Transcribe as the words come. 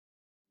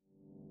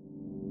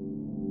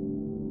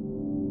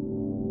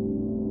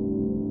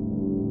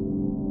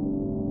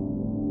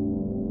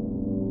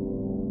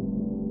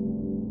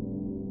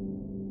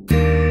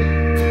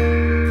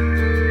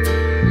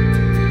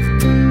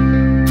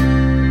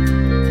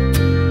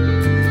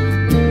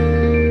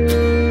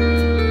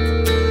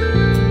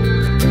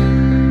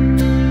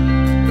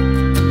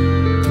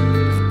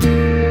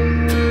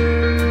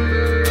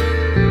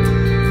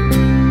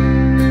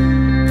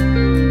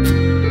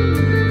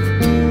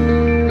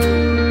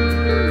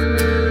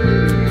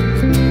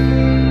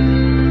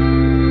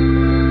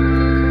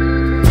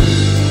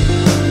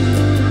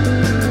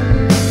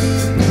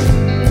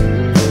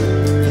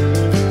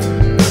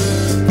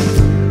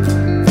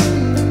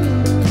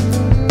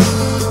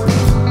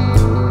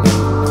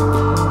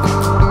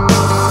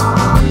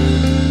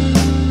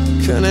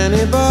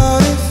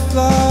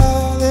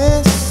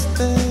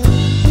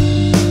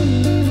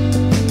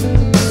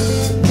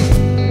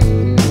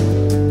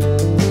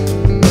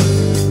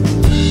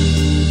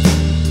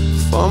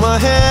my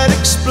head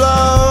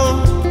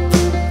explodes,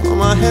 or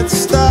my head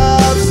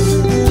stops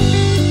to beat.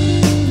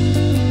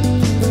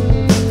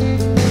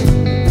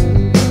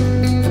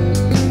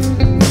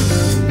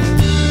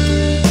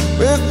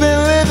 We've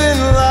been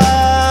living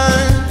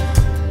life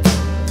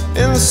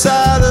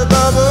inside a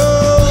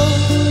bubble.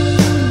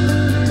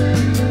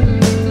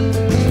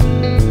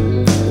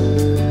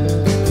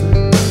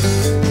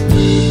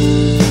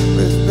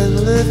 We've been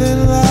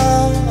living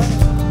life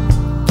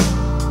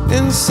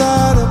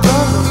inside a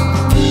bubble.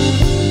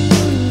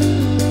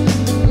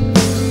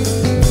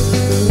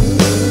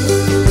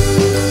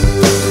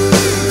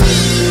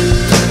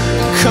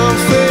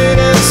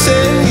 Confidence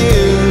in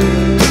you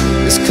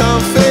is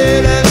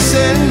confidence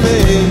in me,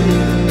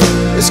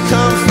 is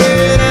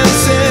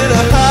confidence in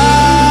a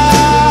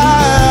higher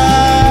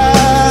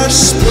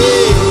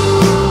speed.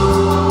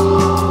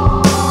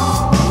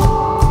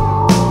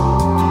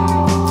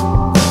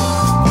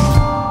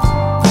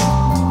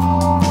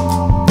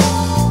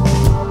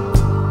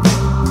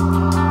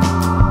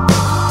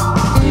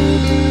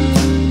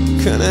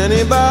 Can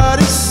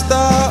anybody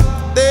stop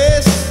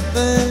this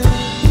thing?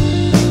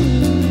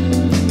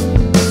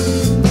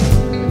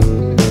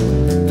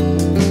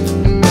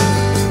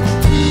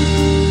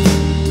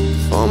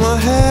 My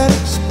head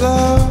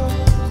explodes,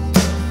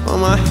 or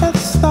my head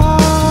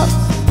stops.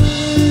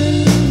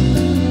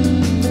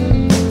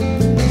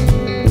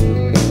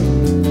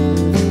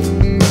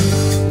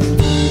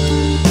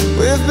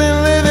 We've been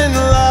living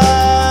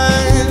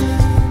life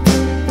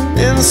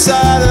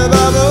inside a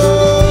bubble.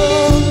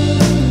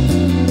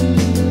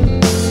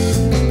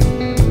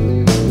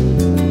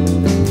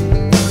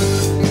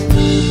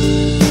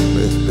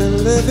 We've been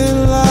living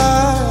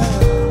life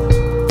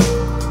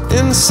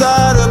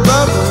inside a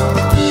bubble.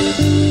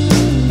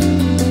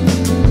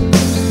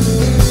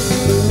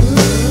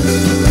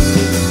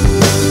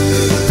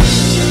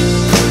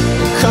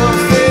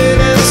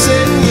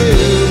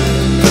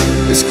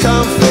 It's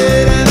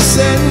confidence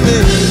in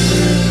me,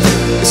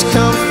 it's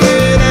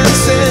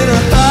confidence in a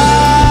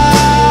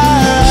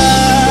higher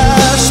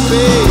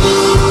speed.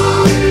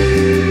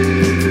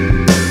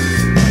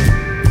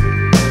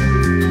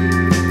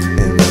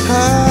 In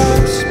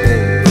high speed.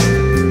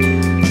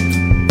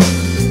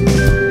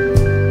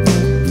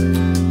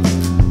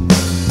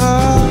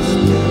 High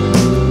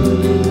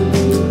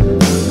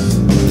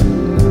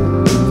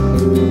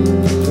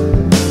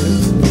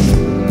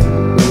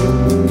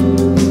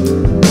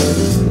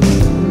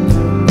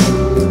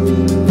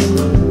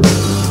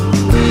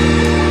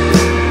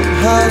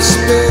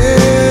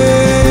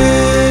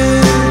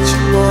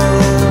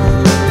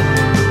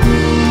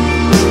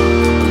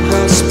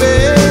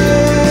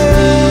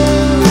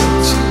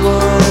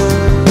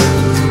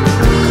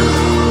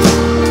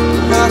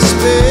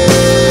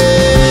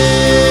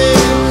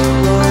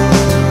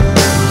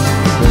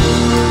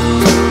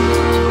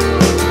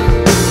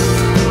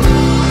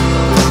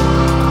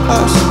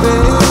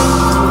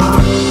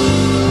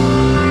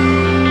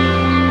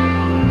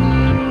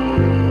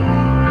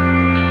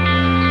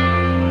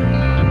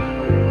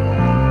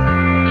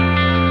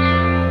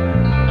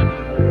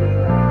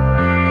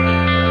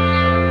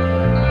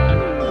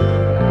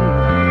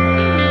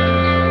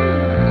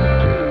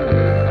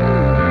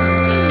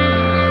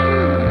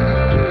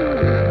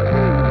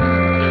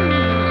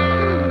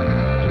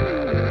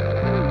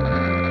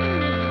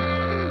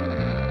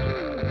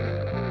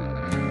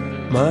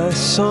My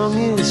song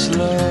is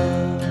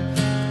love.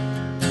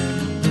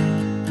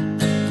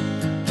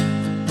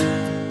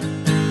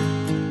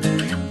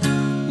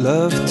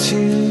 Love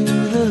to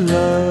the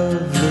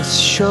loveless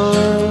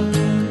shore,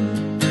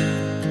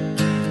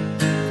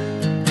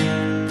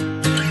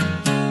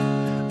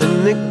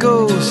 and it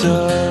goes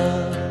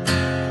up.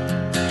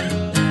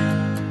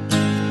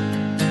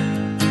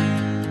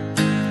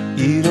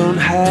 You don't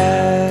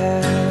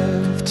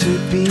have to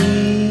be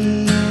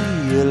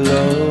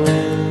alone.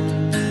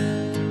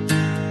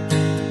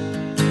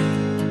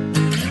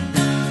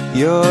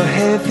 Your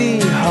heavy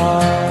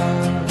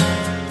heart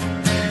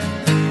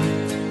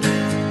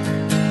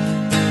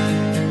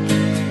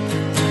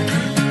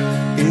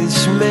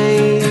is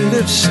made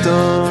of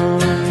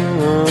stone,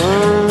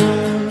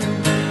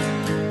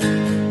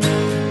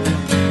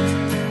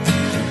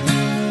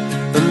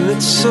 and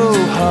it's so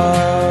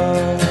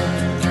hard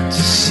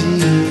to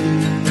see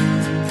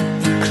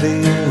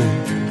clearly.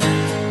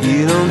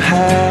 You don't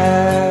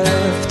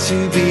have to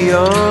be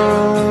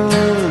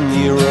on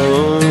your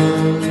own.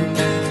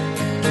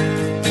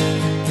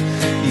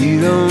 You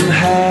don't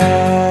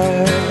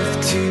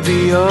have to be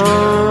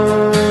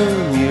on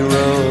your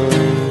own.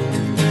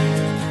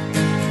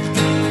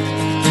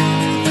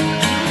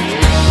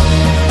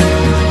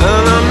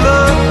 And I'm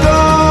not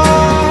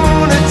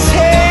gonna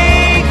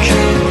take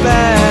it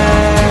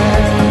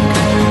back,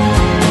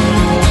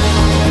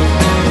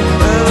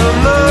 and I'm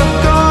not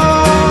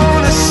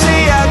gonna say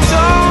I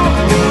don't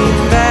mean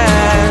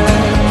that.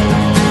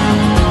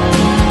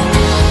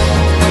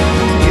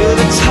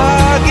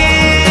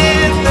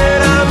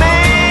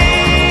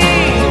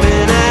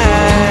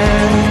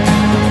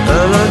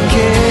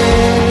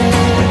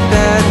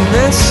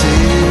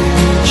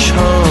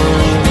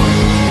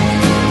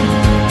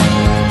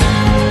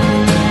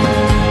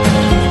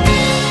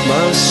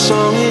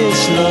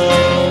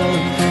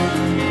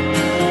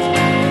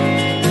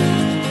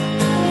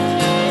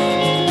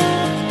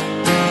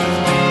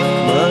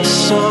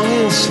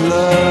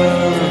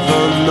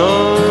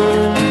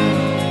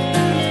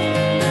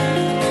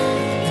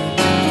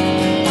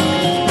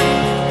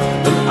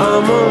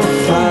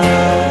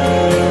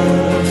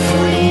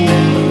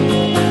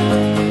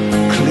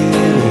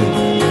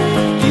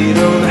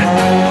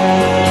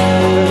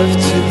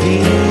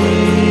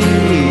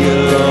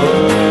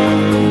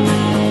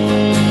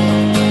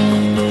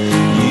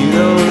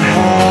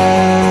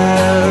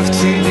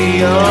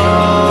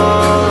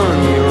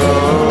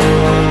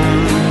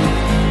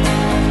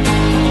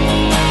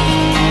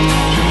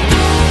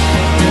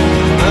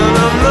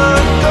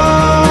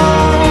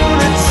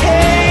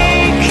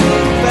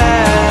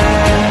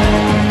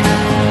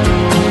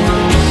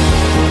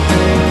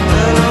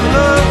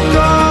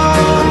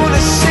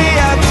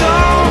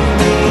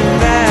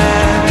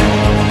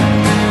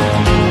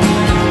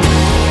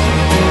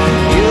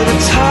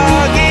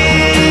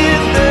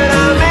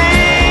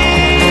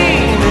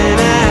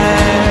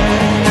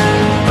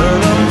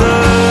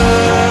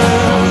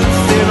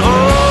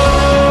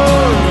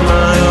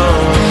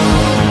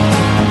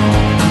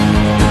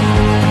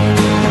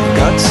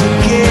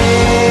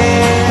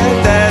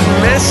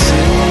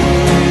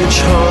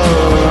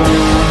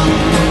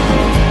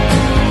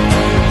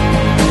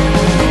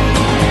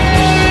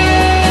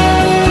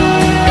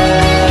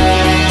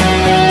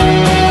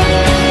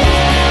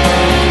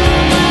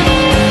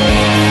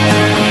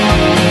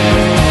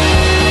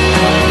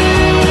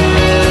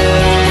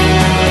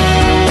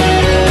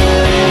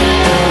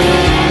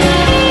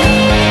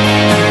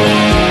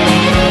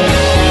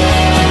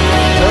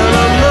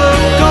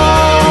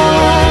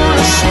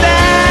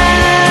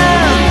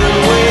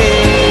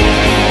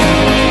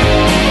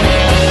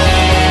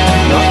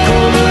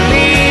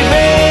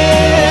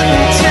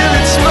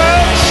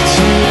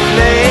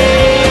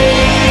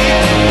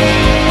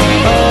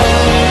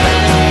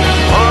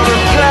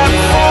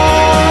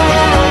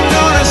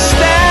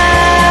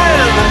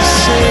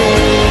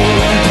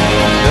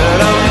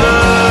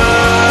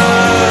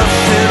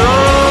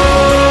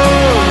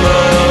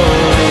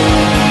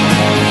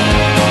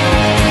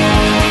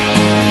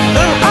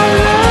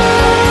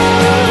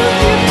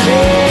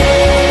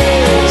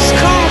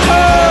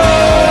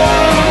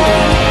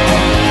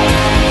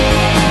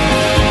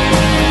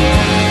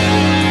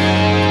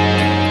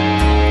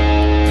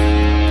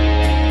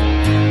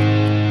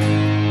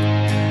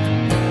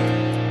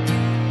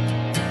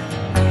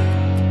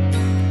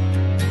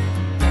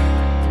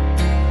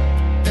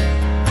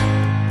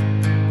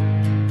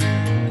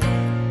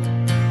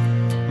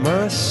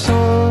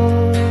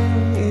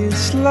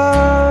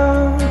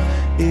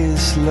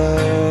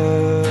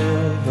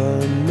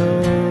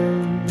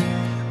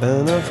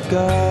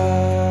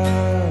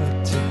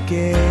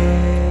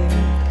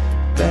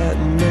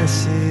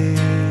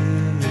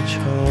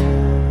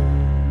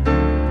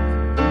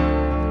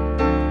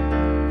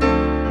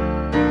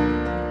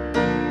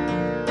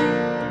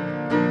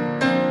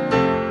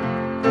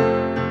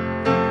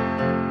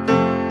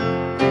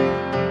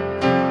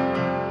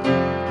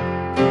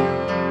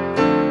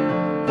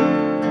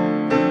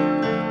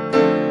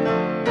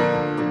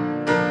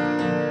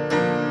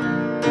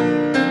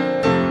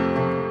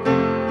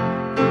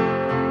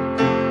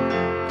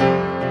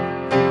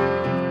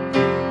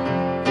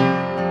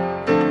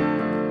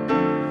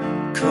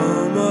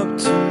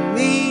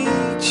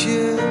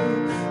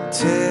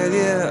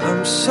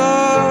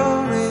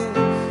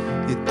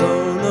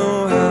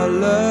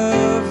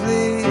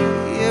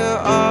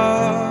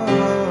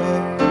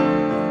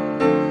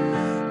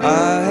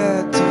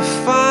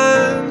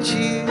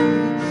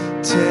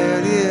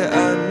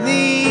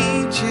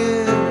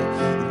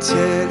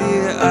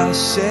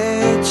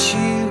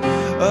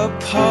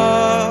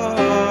 apart.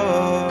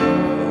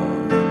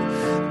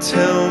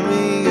 Tell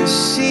me your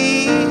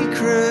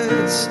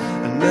secrets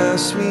and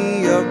ask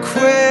me your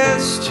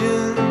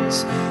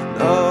questions.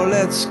 Now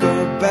let's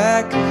go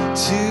back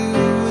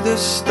to the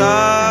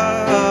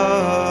start.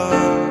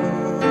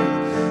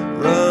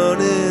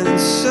 Running in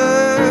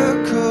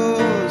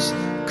circles,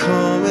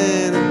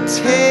 coming in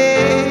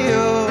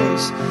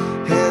tails,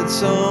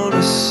 heads on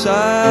the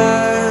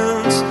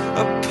sides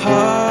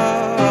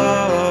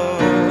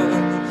apart.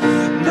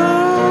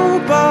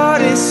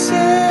 Nobody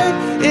said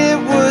it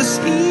was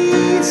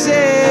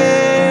easy.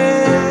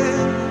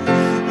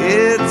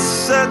 It's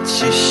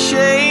such a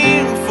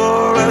shame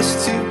for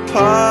us to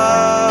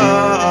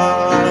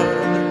part.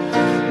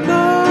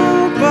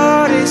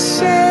 Nobody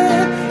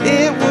said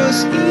it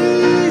was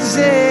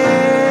easy.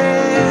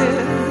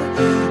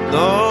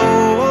 No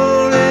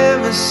one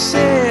ever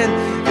said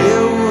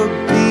it would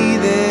be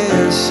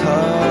this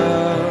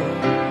hard.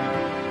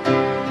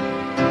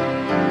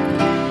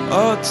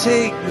 Oh,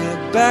 take me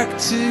back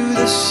to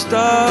the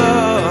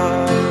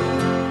start.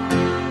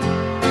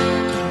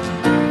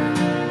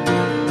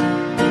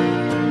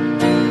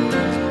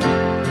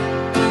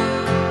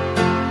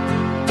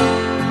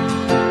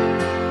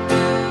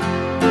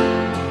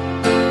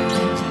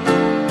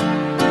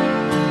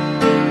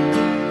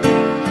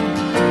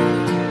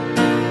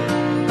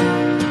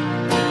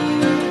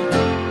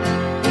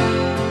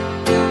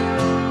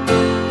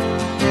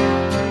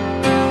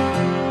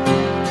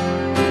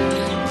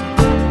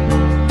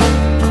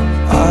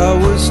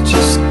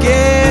 Just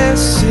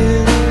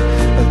guessing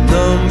at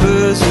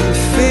numbers and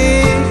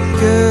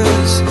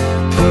figures,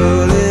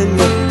 pulling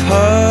the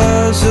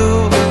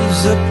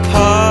puzzles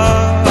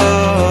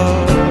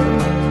apart.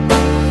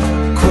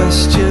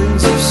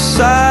 Questions of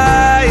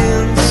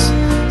science,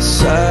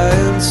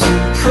 science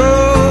and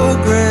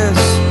progress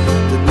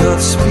did not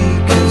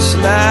speak as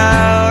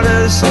loud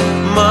as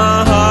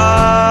my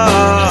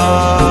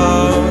heart.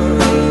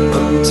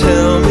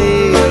 Tell me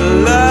you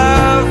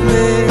love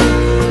me,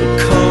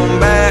 come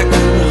back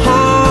and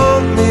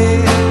haunt me.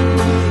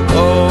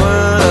 Oh,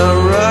 when I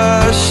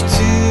rush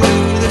to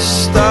the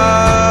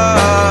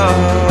start,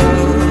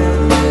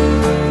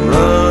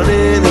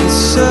 running in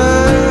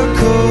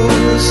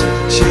circles,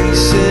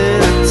 chasing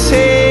the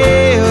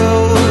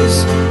tails,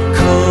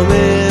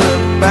 coming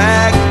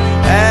back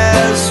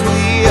as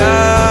we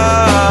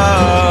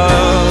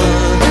are.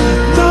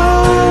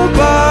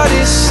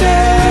 Nobody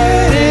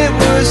said it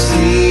was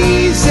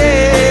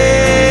easy.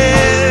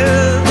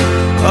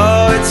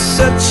 Oh, it's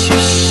such a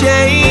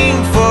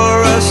shame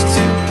for us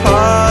to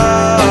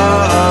part.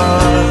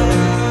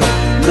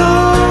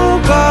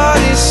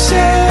 Nobody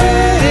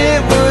said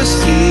it was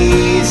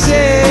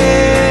easy.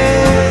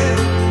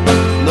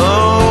 No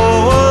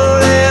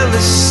one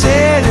ever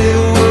said it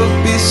would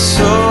be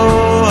so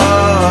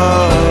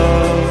hard.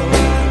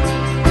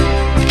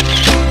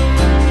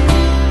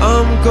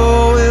 I'm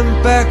going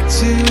back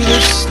to the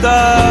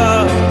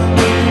start.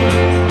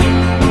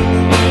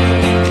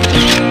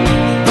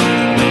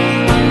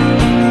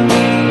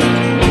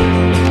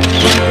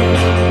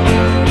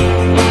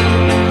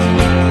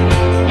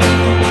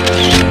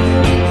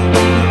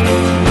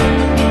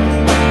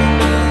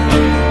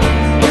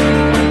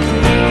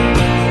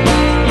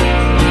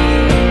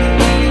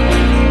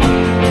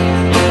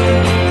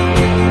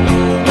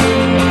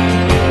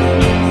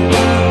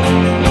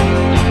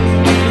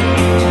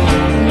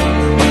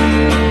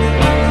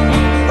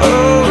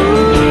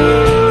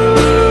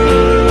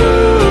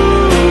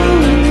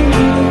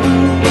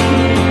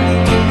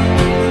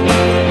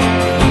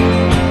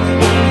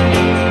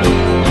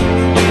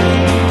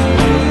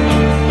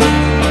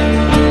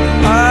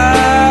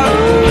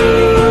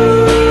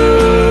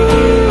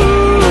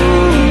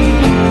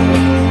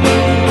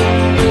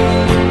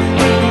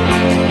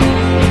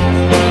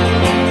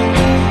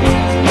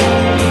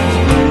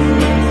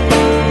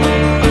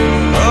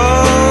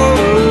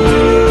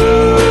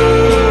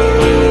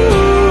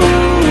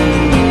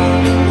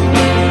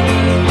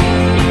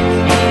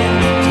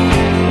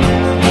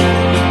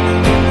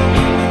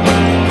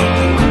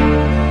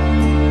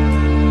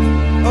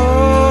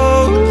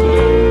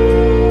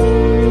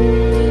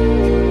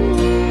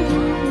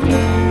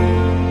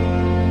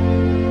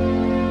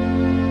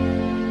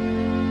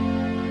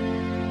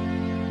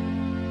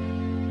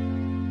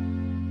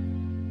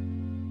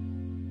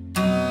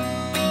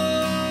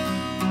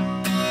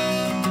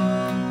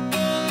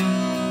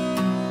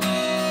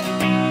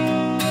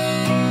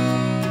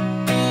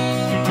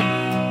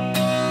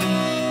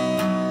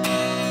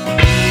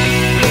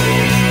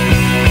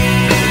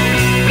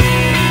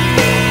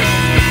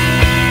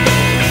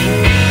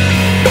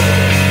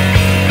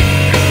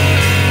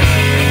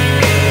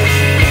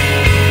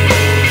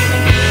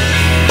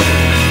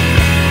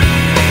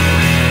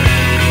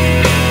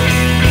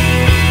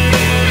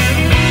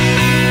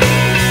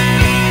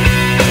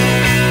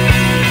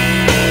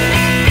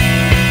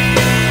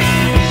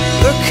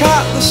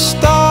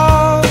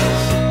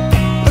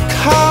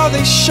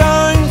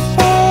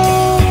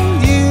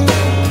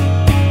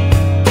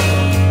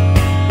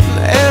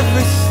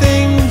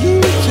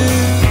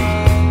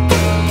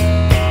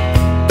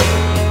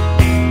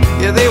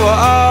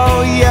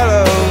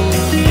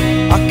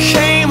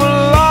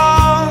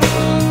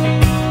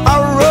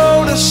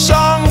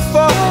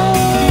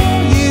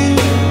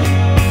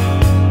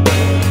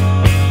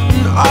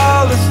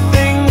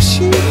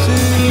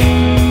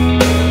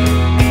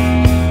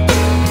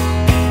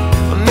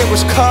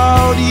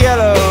 turned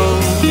yellow.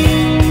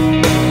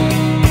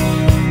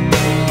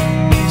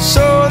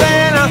 So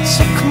then I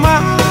took my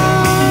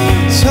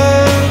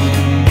turn.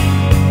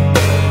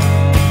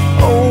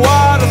 Oh,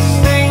 what a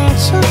thing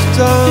to have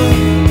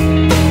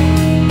done.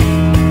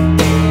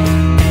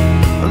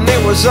 And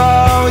it was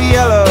all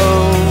yellow.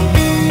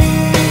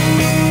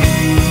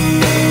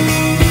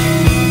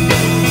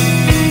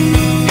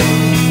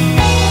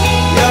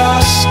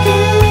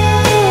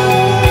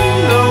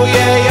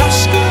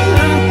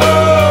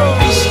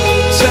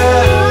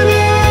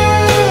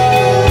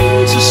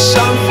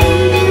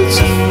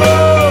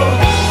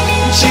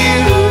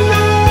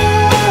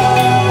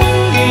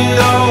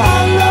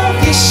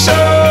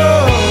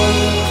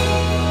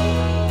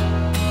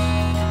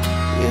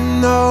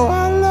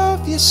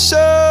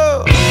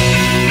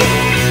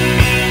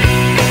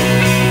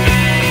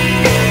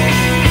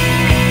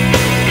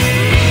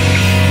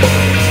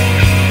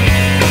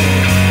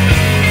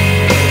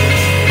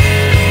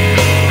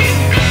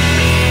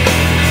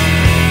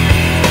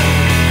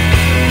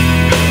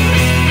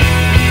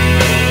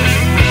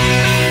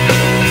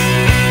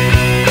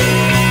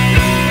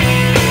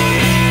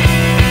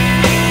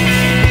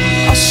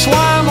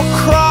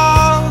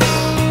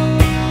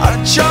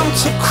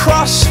 Jumped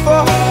across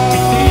for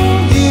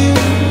you.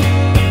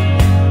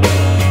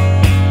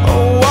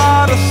 Oh,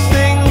 what a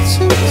thing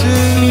to do.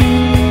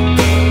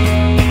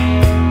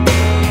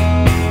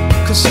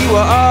 'Cause you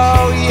were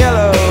all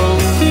yellow.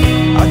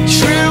 I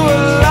drew a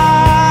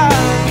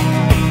line,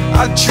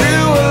 I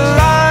drew a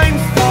line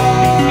for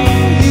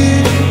you.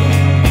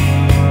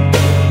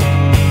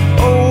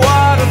 Oh,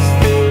 what a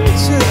thing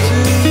to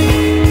do.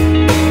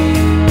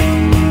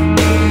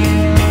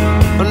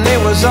 And it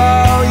was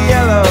all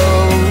yellow.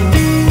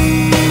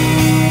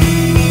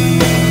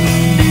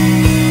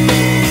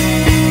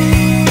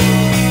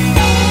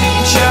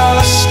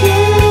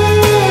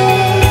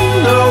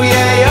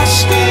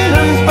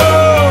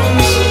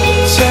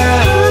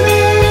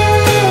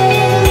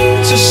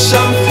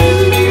 Something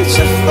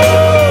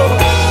beautiful,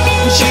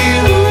 and you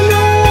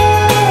know,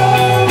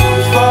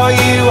 for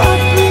you I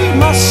bleed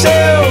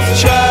myself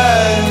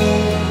dry.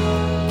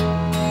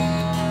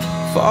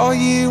 For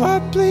you I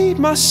bleed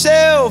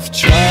myself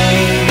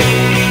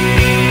dry.